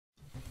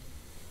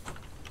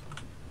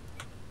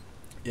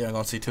Yeah, I'm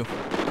on C2.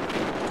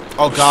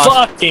 Oh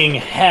god. Fucking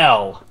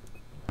hell!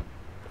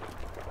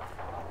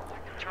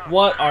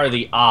 What are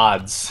the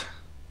odds?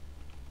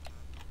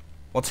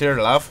 What's here,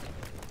 lav?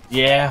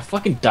 Yeah,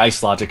 fucking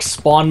dice logic.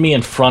 Spawn me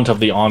in front of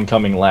the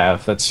oncoming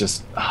lav. That's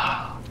just...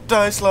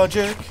 Dice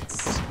logic.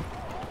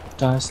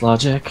 Dice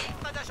logic.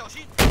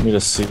 Need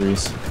a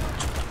series.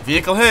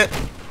 Vehicle hit.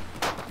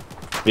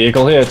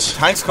 Vehicle hit.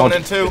 Tank's coming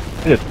in too.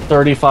 He did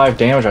 35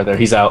 damage right there.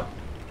 He's out.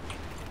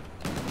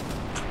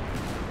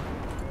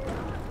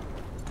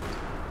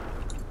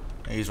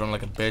 He's running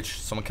like a bitch.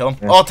 Someone kill him.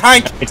 Yeah. Oh,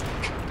 tank!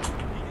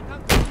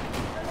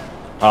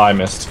 Oh, I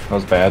missed. That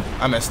was bad.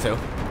 I missed too.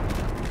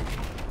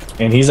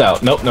 And he's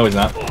out. Nope, no he's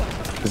not.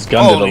 His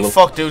gun did a Holy little...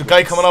 fuck, dude.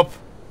 Guy coming up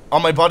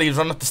on my body. He's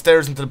running up the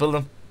stairs into the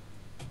building.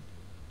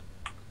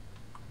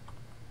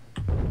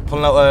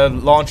 Pulling out a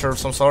launcher of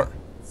some sort.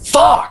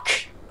 Fuck!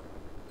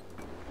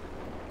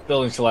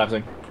 Building's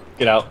collapsing.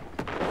 Get out.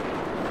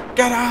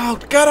 Get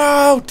out! Get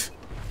out!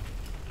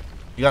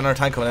 You got another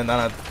tank coming in, then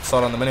I saw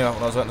it on the minimap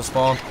when I was waiting to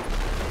spawn.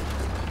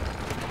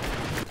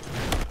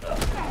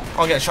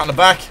 Oh, I'm getting shot in the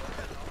back.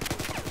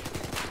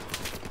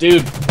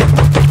 Dude,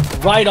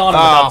 right on him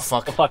Ah, without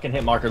fuck. the fucking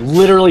hit marker.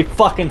 Literally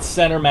fucking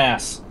center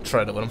mass.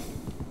 Tried it with him.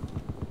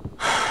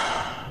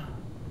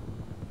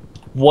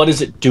 What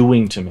is it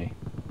doing to me?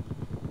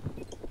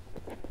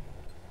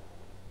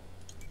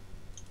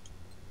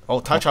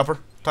 Oh, tie chopper.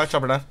 Tie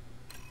chopper now.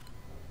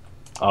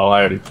 Oh,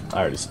 I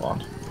already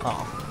spawned.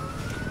 Oh.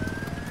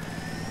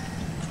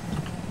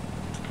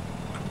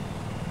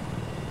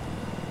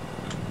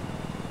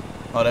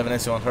 Oh, they have an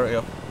AC-130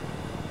 up.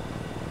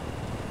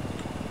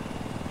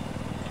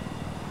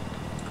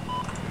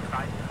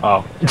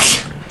 Oh.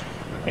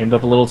 Aimed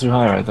up a little too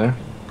high right there.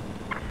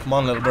 Come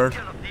on, little bird.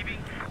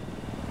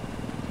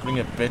 Bring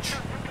it, bitch.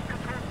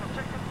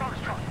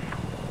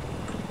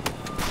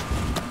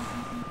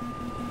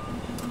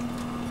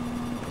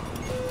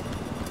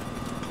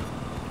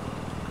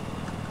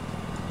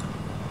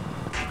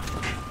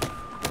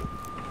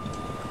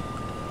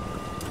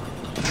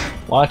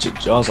 Watch it,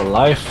 Jaws of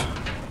Life.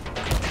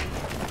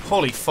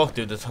 Holy fuck,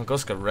 dude, the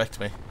Tunguska wrecked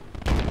me.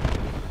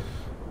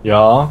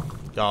 Yeah.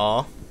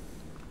 Yeah.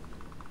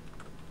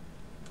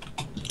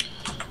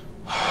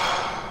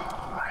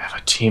 I have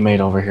a teammate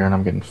over here and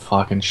I'm getting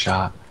fucking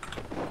shot.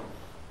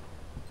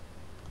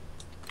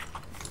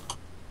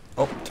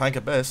 Oh, tank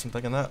at base, I'm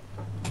thinking that.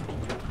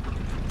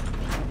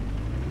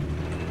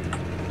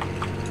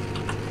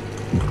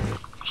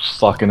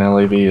 Fucking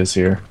LAV is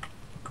here.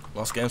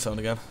 Lost game sound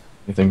again.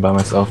 Anything by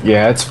myself?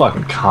 Yeah, it's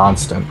fucking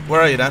constant. Where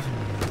are you then?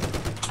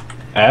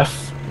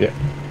 F? Yeah.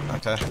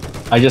 Okay.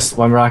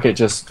 One rocket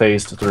just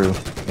phased through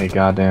a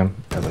goddamn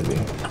LED.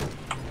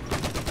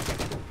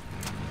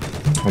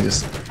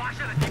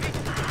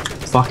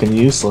 Fucking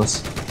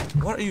useless.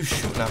 What are you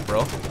shooting at,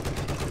 bro?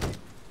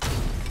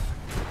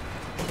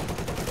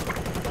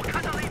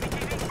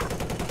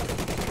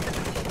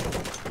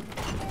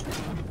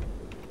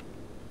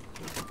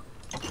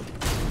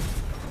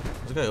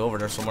 There's a guy over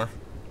there somewhere.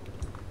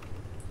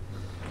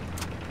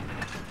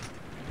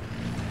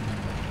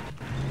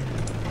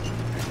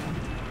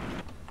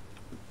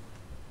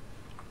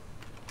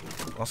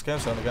 Lost game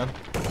sound again.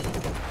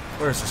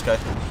 Where is this guy?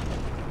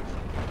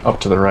 Up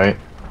to the right.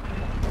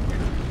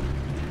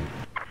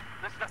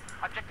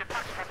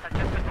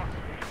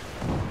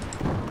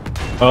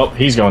 Oh,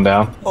 he's going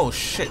down. Oh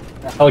shit.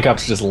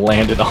 Helicopter just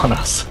landed on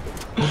us.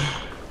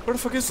 Where the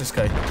fuck is this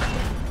guy?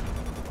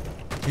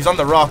 He's on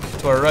the rock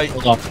to our right.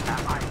 Hold on.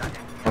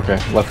 Okay,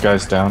 left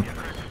guy's down.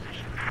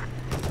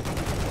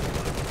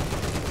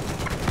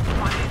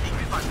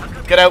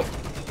 Get out.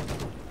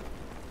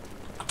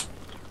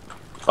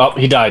 Oh,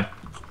 he died.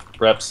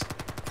 Reps.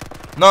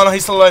 No,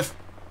 he's still alive.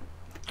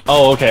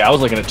 Oh, okay, I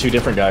was looking at two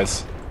different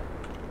guys.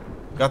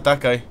 Got that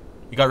guy.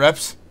 You got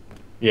reps?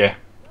 Yeah.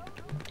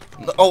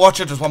 Oh,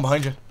 watch it, there's one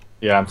behind you.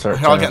 Yeah, I'm sorry.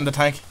 Here, I'll get in the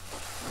tank.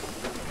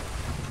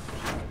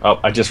 Oh,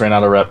 I just ran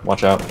out of rep.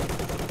 Watch out.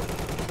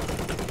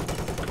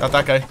 Got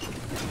that guy.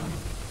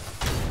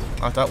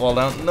 Knock that wall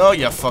down. No,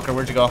 you fucker,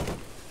 where'd you go?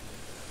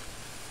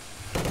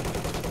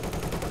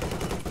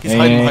 He's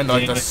hiding behind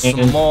like the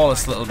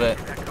smallest little bit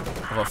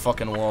of a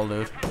fucking wall,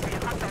 dude.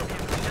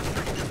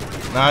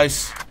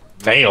 Nice.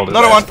 Nailed it.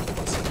 Another one.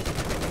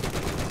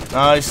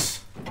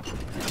 Nice.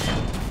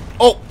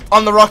 Oh,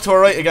 on the rock to our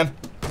right again.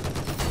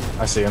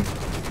 I see him.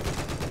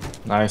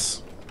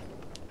 Nice.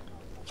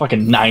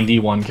 Fucking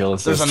 91 kill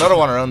assist. There's another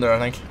one around there, I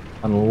think.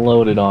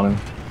 Unloaded on him.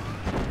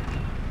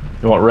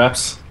 You want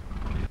reps?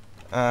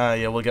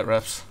 Yeah, we'll get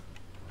reps.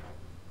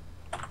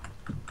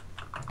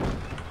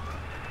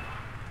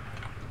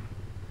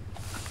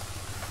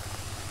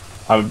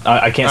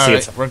 I can't see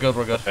Alright, it. we're good,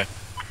 we're good. Okay.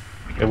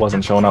 It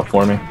wasn't showing up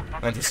for me.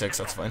 96,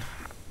 that's fine.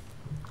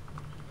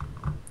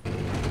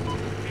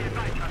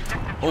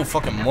 Oh,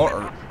 fucking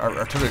mortar.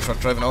 Artillery truck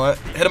driving away.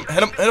 Hit him,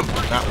 hit him, hit him.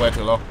 Nah, way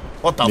too low.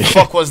 What the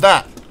fuck was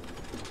that?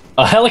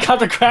 A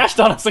helicopter crashed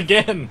on us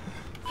again!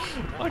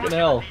 Fucking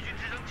hell.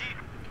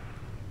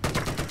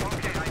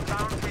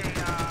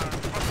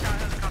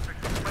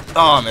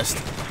 Oh, I missed.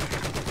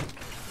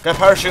 Got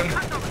parachuting.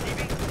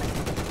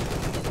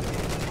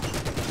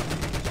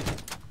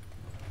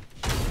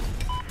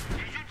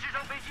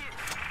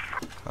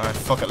 Alright,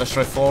 fuck it, let's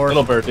try forward.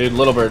 Little bird, dude.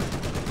 Little bird.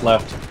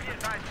 Left.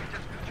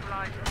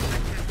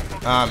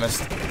 Ah,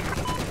 missed.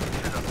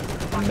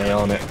 I'm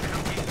nailing it.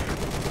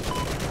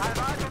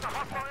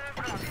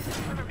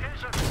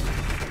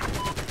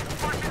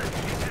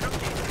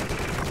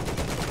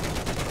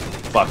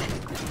 Fuck.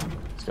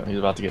 He's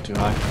about to get too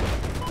high.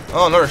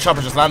 Oh, another chopper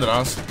just landed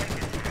on us.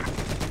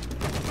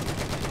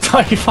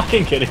 Are you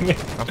fucking kidding me?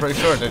 I'm pretty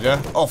sure it did,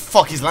 yeah? Oh,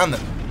 fuck, he's landing.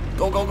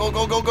 Go, go, go,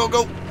 go, go, go,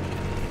 go.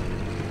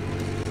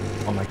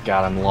 Oh my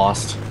god, I'm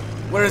lost.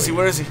 Where is he?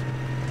 Where is he?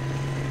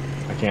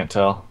 I can't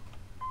tell.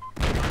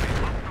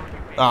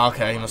 Ah,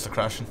 okay, he must have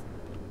crashed.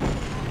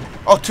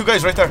 Oh, two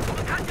guys right there.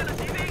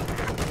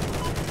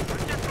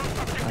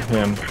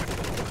 Him.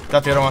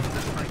 Got the other one.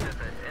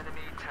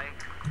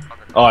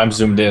 Oh, I'm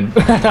zoomed in.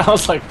 I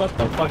was like, what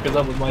the fuck is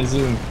up with my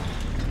zoom?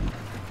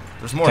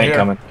 There's more Tank here.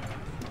 coming.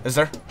 Is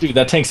there? Dude,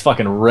 that tank's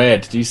fucking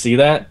red. Do you see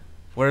that?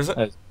 Where is it?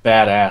 That's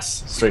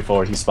badass.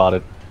 Straightforward, he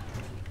spotted.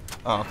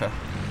 Oh, okay.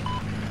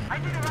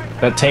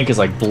 That tank is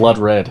like blood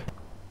red.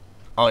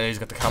 Oh, yeah, he's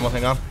got the camo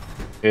thing on.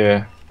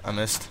 Yeah. I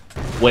missed.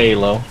 Way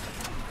low.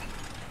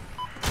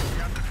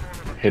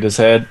 Hit his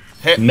head.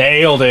 Hit.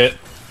 Nailed it.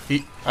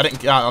 I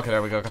didn't. Ah, okay,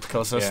 there we go. Got the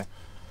kill assist.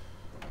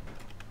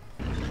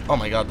 Yeah. Oh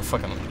my god, the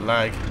fucking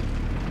lag.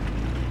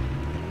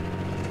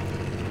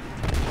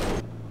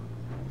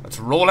 Let's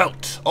roll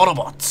out.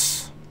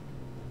 Autobots.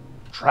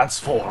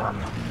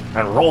 Transform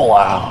and roll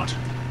out.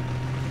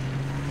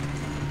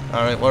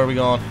 Alright, where are we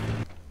going?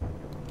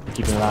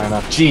 Keeping an eye on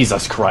that.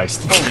 Jesus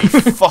Christ.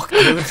 Holy fuck,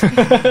 dude.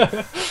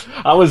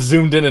 I was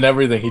zoomed in and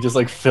everything. He just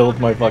like filled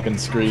my fucking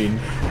screen.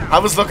 I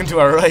was looking to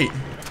our right.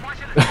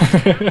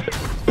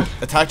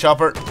 Attack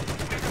chopper.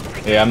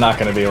 Yeah, I'm not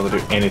gonna be able to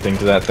do anything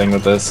to that thing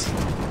with this.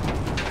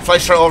 Fly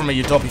straight over me,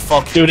 you dopey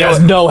fuck. Dude, it has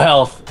no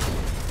health.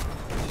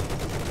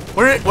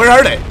 Where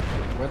are they?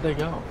 Where'd they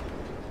go?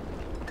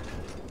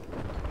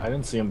 I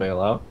didn't see him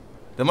bail out.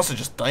 They must have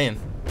just dying.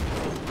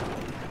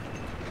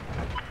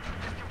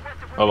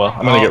 Oh well,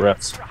 I'm gonna get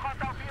reps.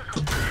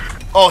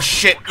 Oh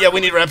shit, yeah, we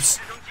need reps.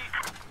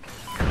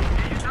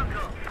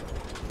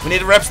 We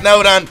need reps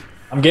now, Dan.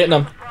 I'm getting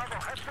them.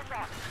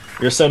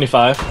 You're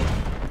 75.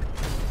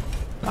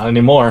 Not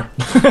anymore.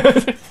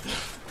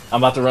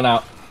 I'm about to run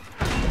out.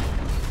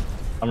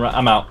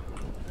 I'm out.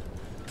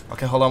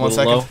 Okay, hold on one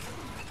second. Low.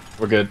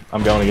 We're good.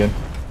 I'm going again.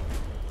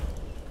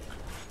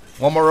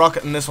 One more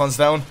rocket and this one's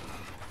down.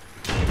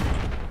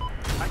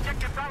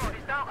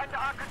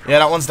 Yeah,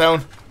 that one's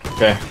down.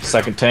 Okay,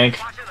 second tank.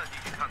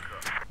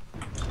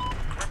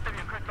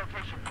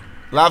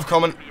 Lav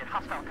coming.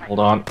 Hold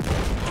on.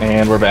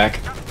 And we're back.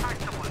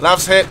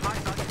 Lav's hit.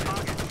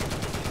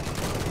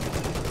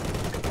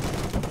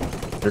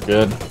 You're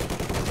good.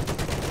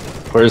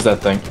 Where's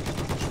that thing?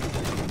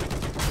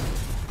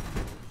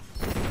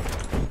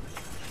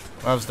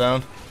 Lav's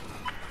down.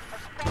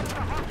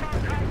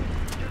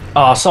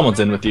 Oh, someone's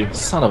in with you.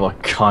 Son of a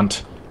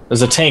cunt.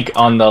 There's a tank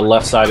on the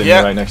left side of me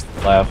right next to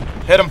the lab.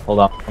 Hit him. Hold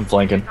on, I'm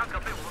flanking.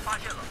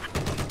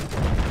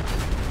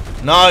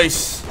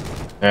 Nice.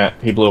 Yeah,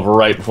 he blew up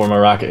right before my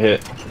rocket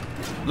hit.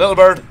 Little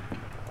bird.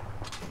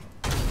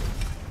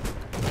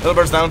 Little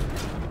bird's down.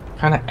 What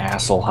kind of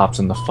asshole hops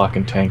in the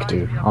fucking tank,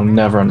 dude? I'll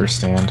never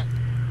understand.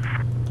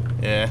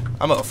 Yeah,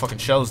 I'm out of fucking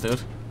shells,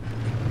 dude.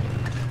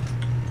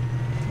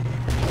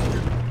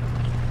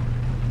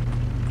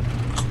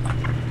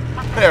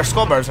 Hey, our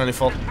skull bar's nearly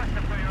full.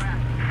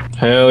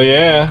 Hell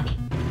yeah.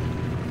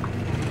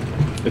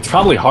 It's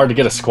probably hard to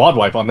get a squad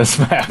wipe on this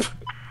map.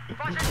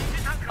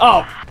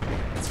 Oh!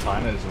 It's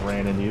fine, I just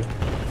ran into you.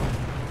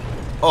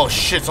 Oh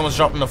shit, someone's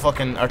dropping the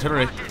fucking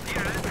artillery.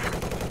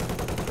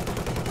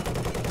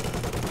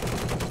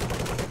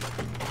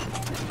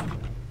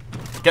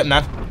 Getting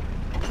that.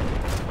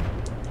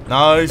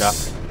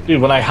 Nice. Yeah.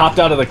 Dude, when I hopped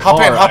out of the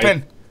car, Hop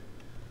in.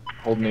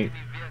 Hold me.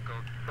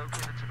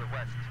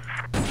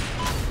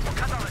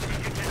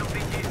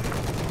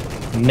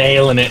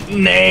 Nailing it,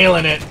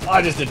 nailing it.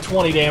 I just did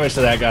 20 damage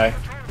to that guy.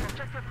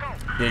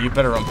 Yeah, you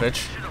better run,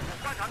 bitch.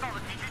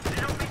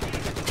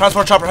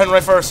 Transport chopper heading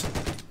right first.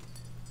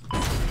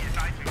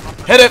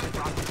 Hit it.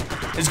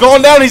 He's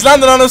going down. He's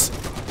landing on us.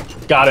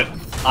 Got it.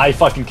 I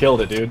fucking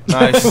killed it, dude.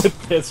 Nice.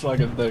 With this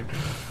fucking thing.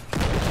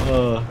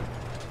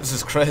 This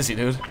is crazy,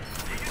 dude.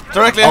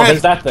 Directly Oh, ahead.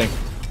 there's that thing.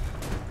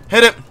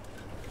 Hit it.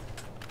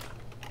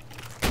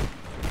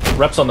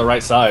 Reps on the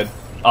right side.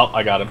 Oh,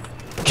 I got him.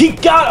 He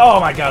got. Oh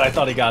my god, I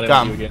thought he got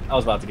him again. I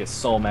was about to get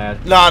so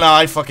mad. No,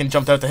 I fucking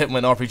jumped out to hit him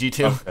with an RPG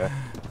too. Okay.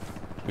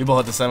 We both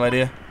had the same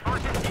idea.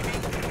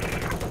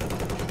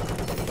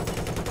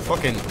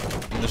 Fucking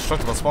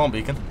indestructible spawn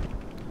beacon.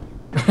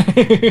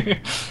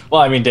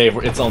 Well, I mean, Dave,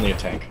 it's only a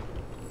tank.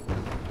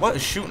 What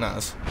is shooting at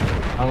us?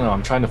 I don't know.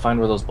 I'm trying to find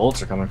where those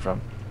bolts are coming from.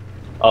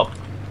 Oh.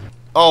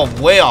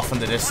 Oh, way off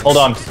into this. Hold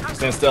on.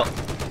 Stand still.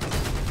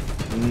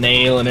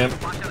 Nailing him.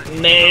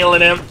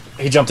 Nailing him.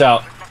 He jumped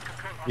out.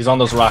 He's on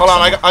those rocks. Hold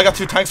on, I got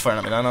two tanks firing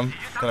at me, man. I'm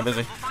kind of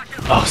busy.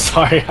 Oh,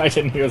 sorry. I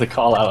didn't hear the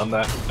call out on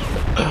that.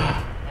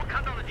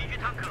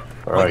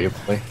 Where are you,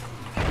 boy?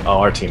 Oh,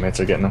 our teammates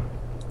are getting him.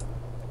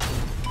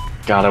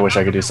 God, I wish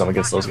I could do something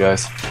against those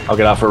guys. I'll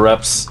get out for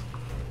reps.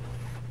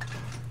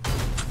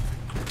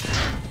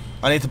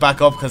 I need to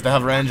back up because they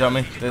have range on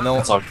me. They know.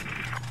 That's all.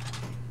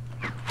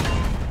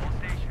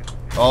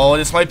 Oh,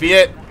 this might be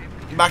it.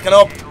 I'm backing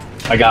up.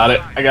 I got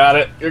it. I got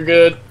it. You're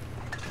good.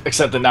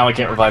 Except that now I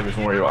can't revive you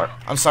from where you are.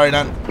 I'm sorry,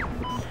 Dan.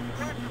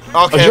 Okay.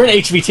 Oh, you're an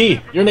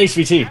HVT. You're an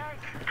HVT.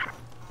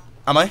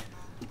 Am I?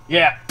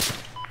 Yeah.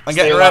 I'm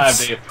getting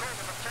reps. Dave.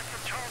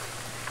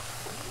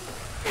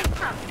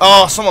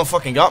 Oh, someone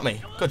fucking got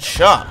me. Good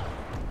shot.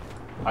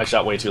 I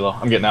shot way too low.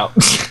 I'm getting out.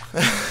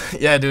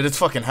 Yeah, dude, it's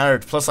fucking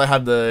hard. Plus, I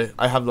have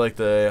like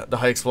the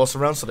high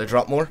explosive rounds, so they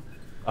drop more.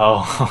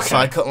 Oh, okay. So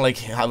I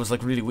couldn't I was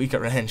like really weak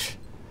at range.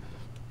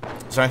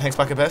 Is there any tanks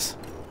back at base?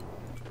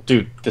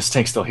 Dude, this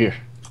tank's still here.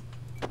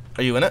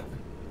 Are you in it?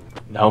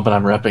 No, but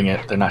I'm repping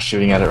it. They're not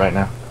shooting at it right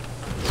now.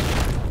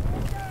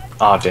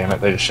 Oh, damn it.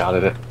 They just shot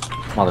at it.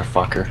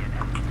 Motherfucker.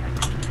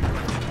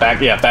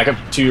 Back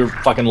up to your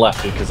fucking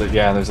left, dude, because,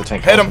 yeah, there's a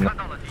tank. Hit him.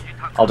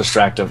 I'll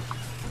distract him.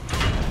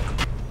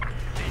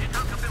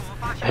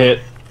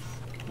 Hit.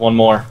 One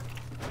more.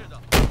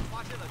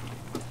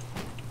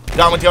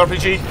 Down with the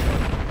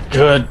RPG.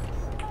 Good.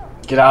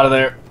 Get out of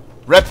there.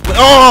 Rep.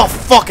 Oh,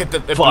 fuck it.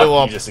 It blew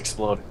up. You just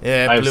exploded.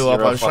 Yeah, it blew up.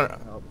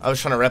 I was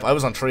trying to rep. I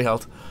was on 3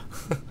 health.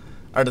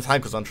 Or the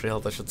tank was on 3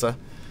 health, I should say.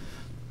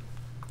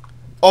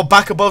 Oh,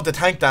 back above the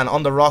tank, Dan,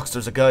 on the rocks,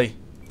 there's a guy.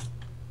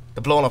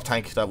 The blown up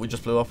tank that we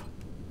just blew up.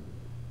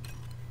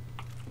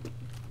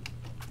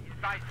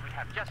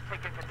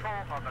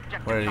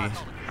 Where are you? I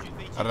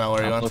don't know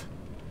where he went.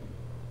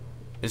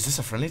 Is this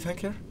a friendly tank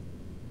here?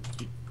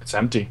 It's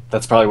empty.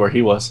 That's probably where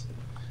he was.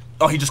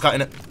 Oh, he just got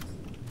in it.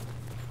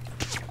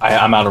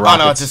 I'm out of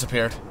rockets. Oh no, it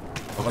disappeared.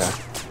 Okay.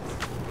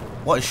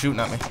 What is shooting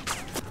at me?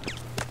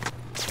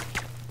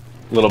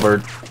 Little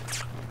bird.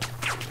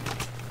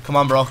 Come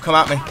on, bro. Come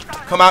at me.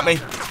 Come at me.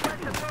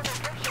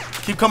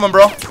 Keep coming,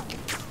 bro.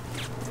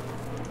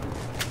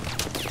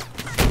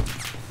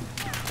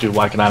 Dude,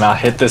 why can I not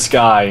hit this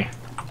guy?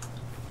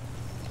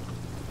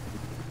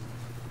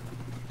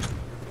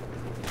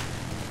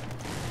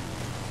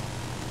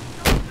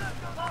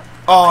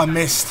 Oh, I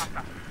missed.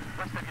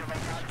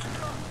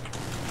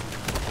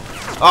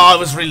 Oh, I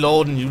was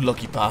reloading, you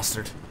lucky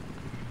bastard.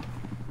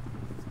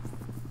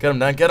 Get him,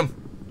 Dan, get him.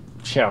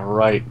 Yeah,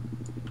 right.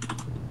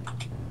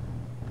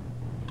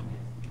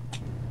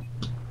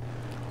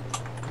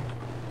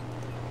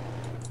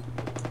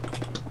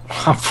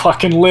 I'm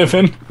fucking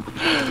living.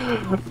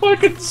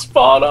 Fucking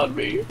spawn on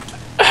me.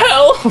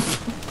 Help!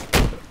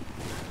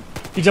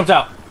 He jumped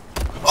out.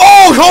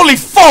 Oh, holy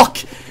fuck!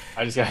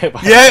 I just got hit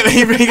by Yeah,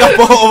 he got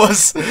both of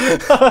us.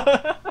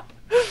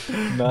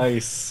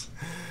 Nice.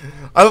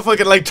 I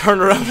fucking like turned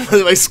around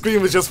and my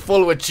screen was just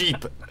full with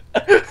cheap.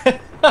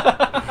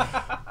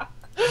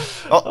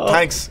 Oh,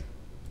 thanks.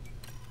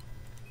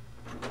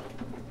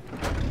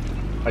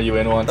 Are you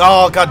in one?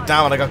 Oh, god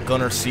damn it, I got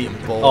gunner seat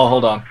and bowl. Oh,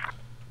 hold on.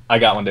 I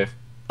got one, Dave.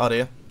 Oh, do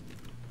you?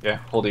 Yeah,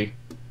 hold E.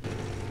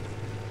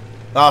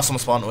 Ah, someone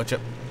spawned with you.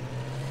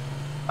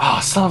 Oh,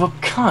 son of a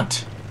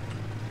cunt.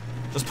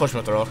 Just push me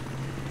up the road.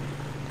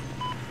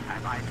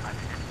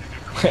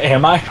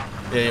 Am I?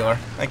 Yeah, you are.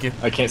 Thank you.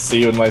 I can't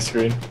see you in my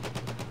screen.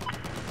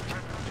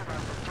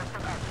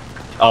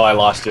 Oh, I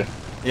lost you.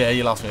 Yeah,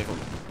 you lost me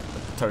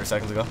 30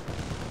 seconds ago.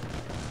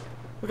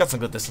 We got some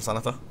good distance on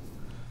it, though.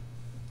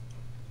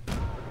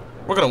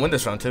 We're gonna win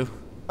this round, too.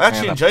 I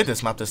actually enjoyed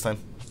this map this time.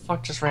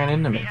 Fuck just ran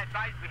into me.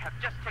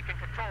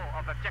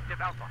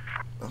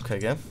 Okay,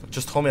 again.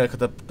 Just told me I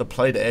could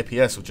deploy the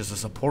APS, which is a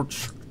support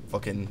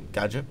fucking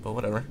gadget, but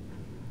whatever.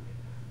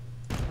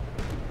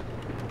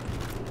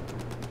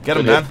 Get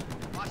him, man.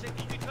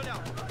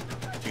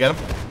 Did you get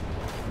him?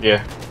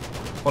 Yeah.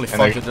 Holy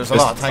fuck, dude, there's a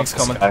lot of tanks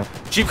coming.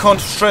 Jeep coming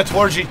straight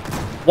towards you.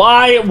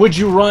 Why would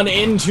you run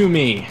into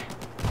me?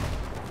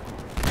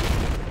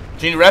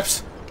 Genie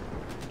reps?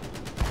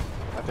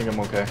 I think I'm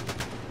okay.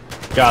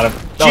 Got him.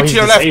 Jeep Oh, he's to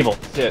your disabled.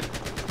 left. Shit.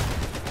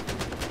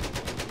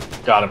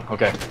 Got him.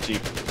 Okay,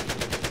 Jeep.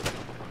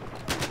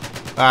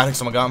 Ah, I think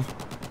someone got him.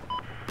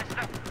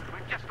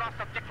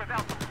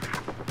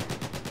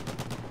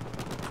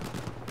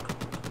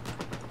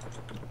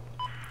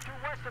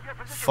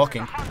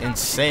 Fucking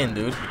insane,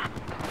 dude.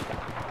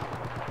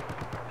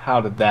 How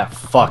did that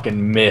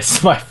fucking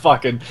miss my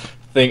fucking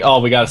thing? Oh,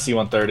 we got a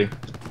C-130.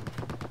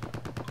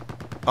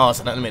 Oh, it's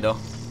an enemy, though.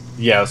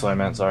 Yeah, that's what I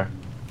meant, sorry.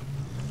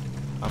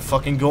 I'm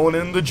fucking going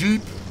in the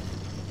Jeep.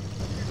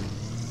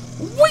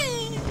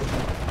 Whee!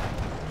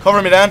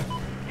 Cover me, Dan.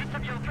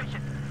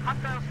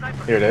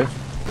 Here, Dave.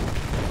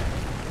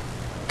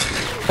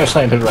 I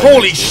landed right.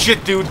 Holy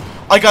shit, dude.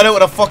 I got out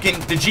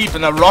with the Jeep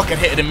and a rocket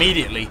hit it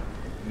immediately.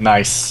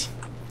 Nice.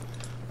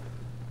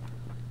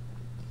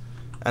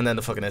 And then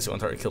the fucking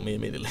SC-130 killed me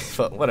immediately.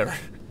 But whatever.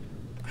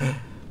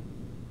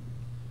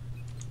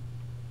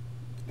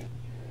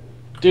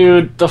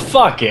 Dude, the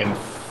fucking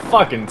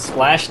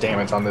splash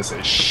damage on this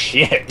is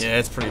shit. Yeah,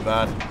 it's pretty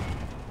bad.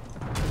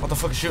 What the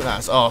fuck is shooting at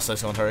us? Oh, it's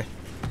SC-130.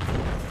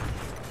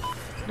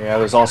 Yeah,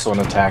 there's also an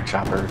attack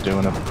chopper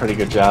doing a pretty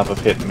good job of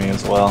hitting me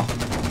as well.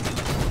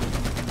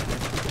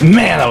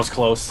 Man, that was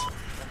close.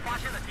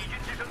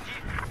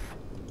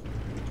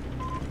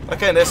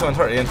 Okay, this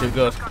 130 ain't too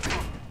good.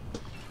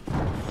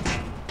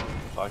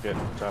 Fuck it,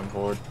 driving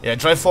forward. Yeah,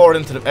 drive forward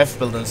into the F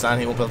buildings and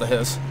he won't be able to hit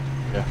us.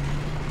 Yeah.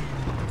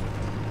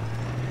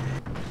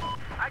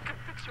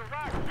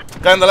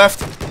 Guy on the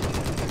left.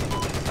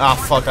 Ah,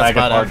 fuck, that's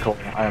bad. Hardcore.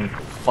 I am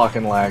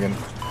fucking lagging.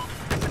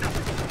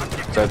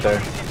 It's right there.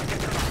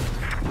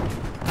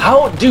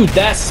 How, dude?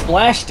 That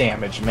splash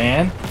damage,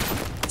 man.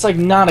 It's like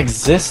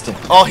non-existent.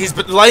 Oh, he's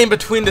lying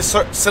between the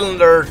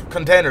cylinder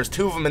containers.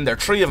 2 of them in there,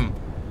 3 of them.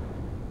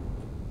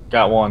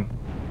 Got one.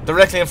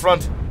 Directly in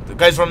front. The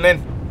guy's running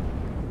in.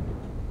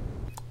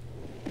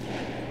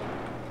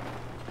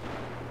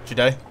 Did you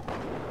die?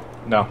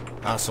 No.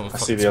 Ah, someone I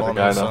fucking see the other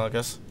guy, so, though. I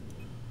guess.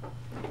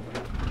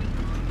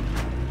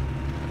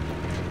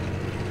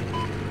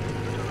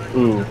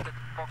 Ooh.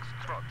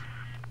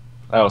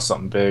 That was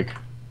something big.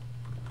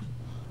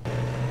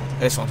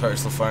 This 130 is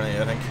still firing at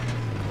you, I think.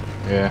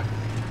 Yeah.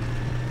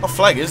 What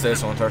flag is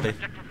this 130?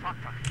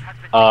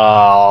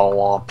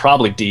 Well,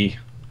 probably D.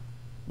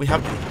 We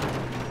have.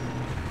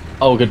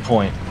 Oh, good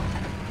point.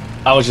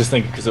 I was just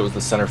thinking because it was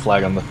the center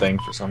flag on the thing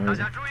for some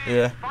reason.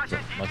 Yeah.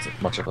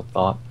 Wasn't much of a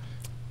thought.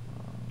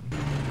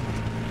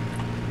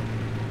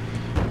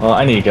 Well,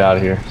 I need to get out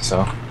of here,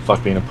 so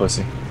fuck being a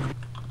pussy.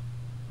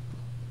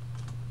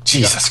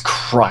 Jesus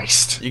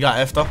Christ. You got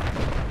effed up.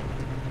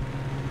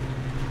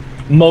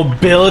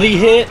 Mobility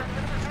hit?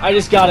 I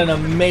just got an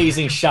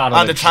amazing shot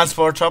on the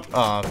transport chop.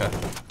 Oh, okay.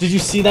 Did you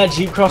see that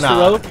Jeep cross the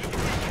road?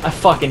 I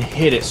fucking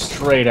hit it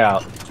straight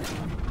out.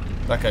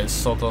 That guy is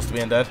so close to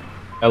being dead.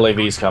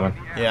 LAV's coming.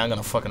 Yeah, I'm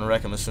gonna fucking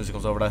wreck him as soon as he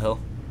comes over that hill.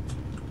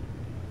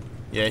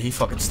 Yeah, he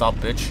fucking stopped,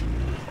 bitch.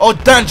 Oh,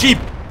 damn, Jeep!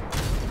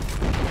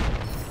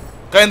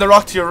 Guy in the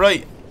rock to your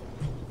right.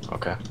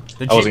 Okay.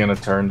 I wasn't gonna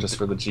turn just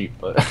for the Jeep,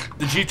 but...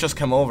 The Jeep just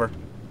came over.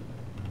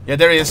 Yeah,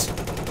 there he is.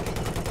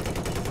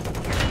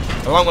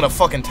 Along with a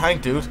fucking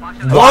tank, dude. Wow.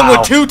 Along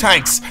with 2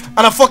 tanks! And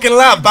a fucking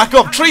lab, back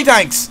up, 3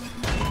 tanks!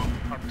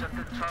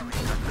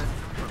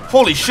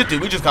 Holy shit,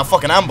 dude, we just got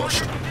fucking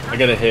ambushed. I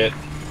got a hit.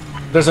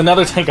 There's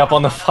another tank up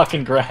on the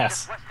fucking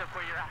grass.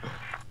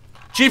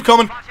 Jeep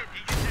coming.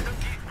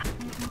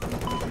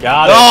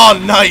 Got it. Oh,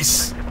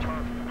 nice.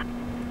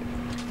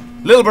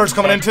 Little Bird's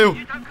coming in too.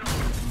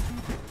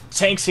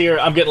 Tank's here.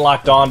 I'm getting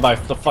locked on by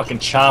the fucking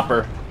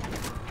chopper.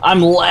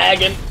 I'm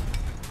lagging.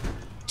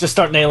 Just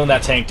start nailing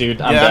that tank,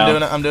 dude. I'm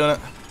down. I'm doing it.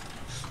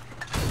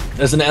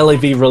 There's an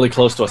LAV really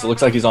close to us. It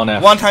looks like he's on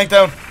F. 1 tank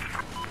down.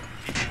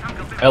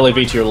 LAV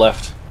to your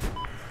left.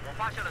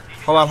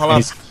 Hold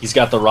on. He's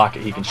got the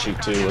rocket he can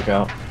shoot too. Look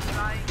out.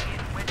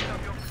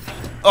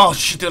 Oh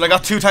shit, dude! I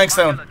got 2 tanks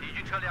down.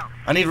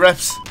 I need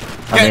reps.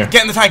 Get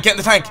in the tank. Get in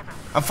the tank.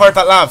 I'm fired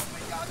that lav.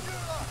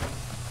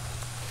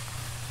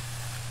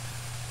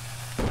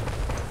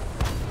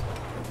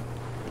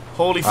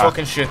 Holy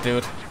fucking shit,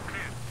 dude.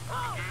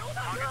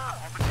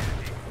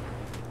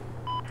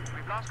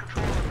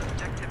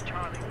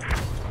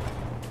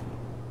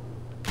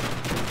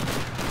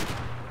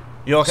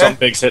 You okay? Something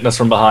big's hitting us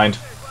from behind.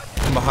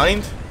 From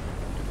behind?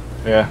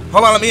 Yeah.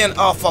 Hold on, let me in.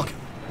 Oh, fuck.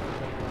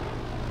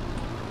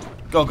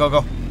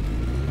 Go.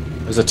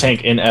 There's a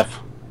tank in F.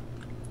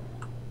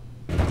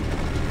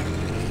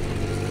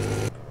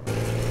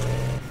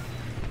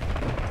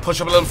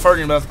 Push up a little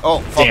further. Oh,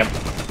 fuck. Damn.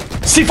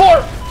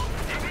 C4!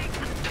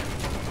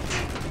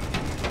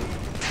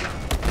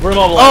 We're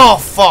immobilized. Oh,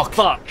 fuck.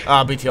 Fuck.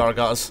 Ah, BTR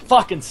got us.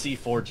 Fucking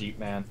C4 Jeep,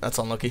 man. That's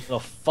unlucky. The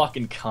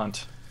fucking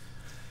cunt.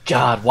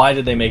 God, why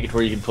did they make it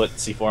where you can put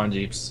C4 on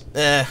Jeeps?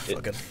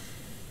 Fuck it.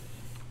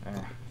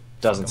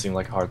 Doesn't seem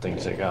like a hard thing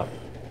to take out.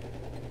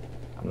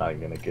 I'm not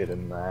even gonna get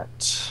in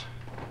that.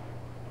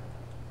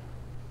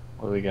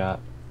 What do we got?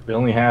 We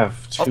only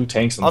have 2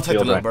 tanks in the field. I'll take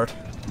the Little Bird.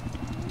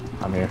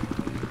 I'm here.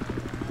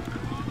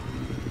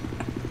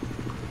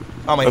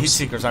 Oh, my heat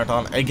seekers aren't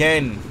on.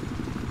 Again.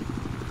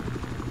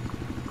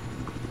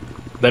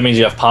 That means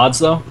you have pods,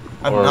 though?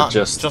 I'm or not.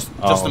 just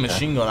a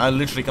machine gun. I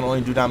literally can only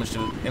do damage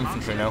to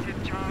infantry now.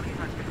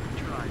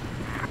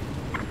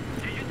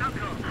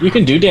 You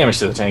can do damage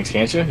to the tanks,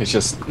 can't you? It's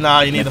just...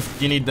 Nah, you need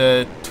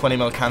the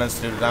 20mm cannons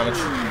to do the damage.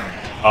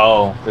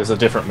 Oh, there's a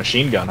different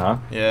machine gun, huh?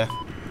 Yeah.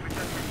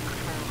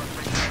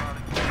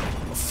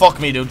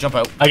 Fuck me, dude. Jump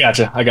out. I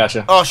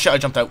gotcha. Oh, shit, I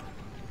jumped out.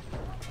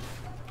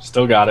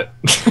 Still got it.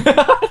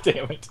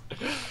 Damn it.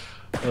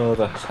 Oh,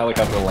 the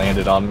helicopter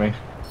landed on me.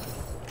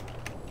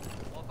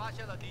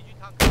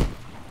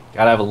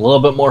 Gotta have a little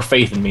bit more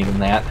faith in me than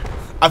that.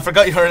 I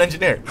forgot you were an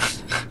engineer.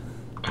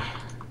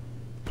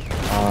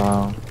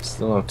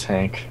 Still no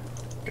tank.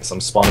 Guess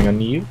I'm spawning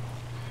on you.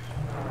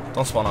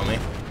 Don't spawn on me.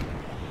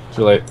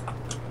 Too late.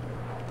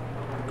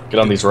 Get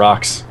on these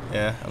rocks.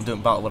 Yeah, I'm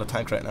doing battle with a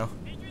tank right now.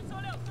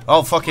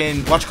 Oh,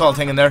 fucking watchcall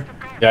thing in there.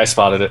 Yeah, I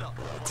spotted it.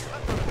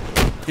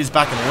 He's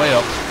backing way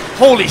up.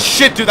 Holy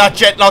shit, dude, that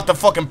jet knocked the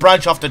fucking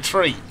branch off the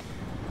tree.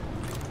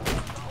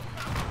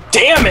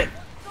 Damn it!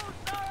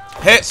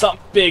 Hit. Something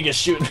big is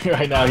shooting me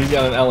right now. He's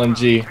got an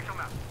LMG.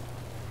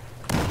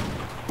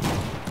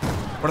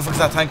 Where the fuck is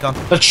that tank on?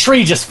 The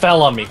tree just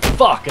fell on me.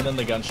 Fuck, and then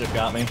the gunship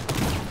got me.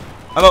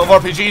 I'm out of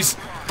RPGs.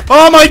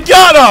 Oh my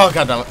god! Oh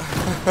god damn it.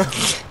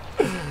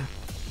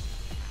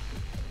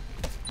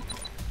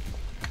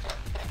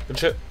 Good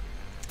shit.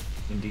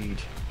 Indeed.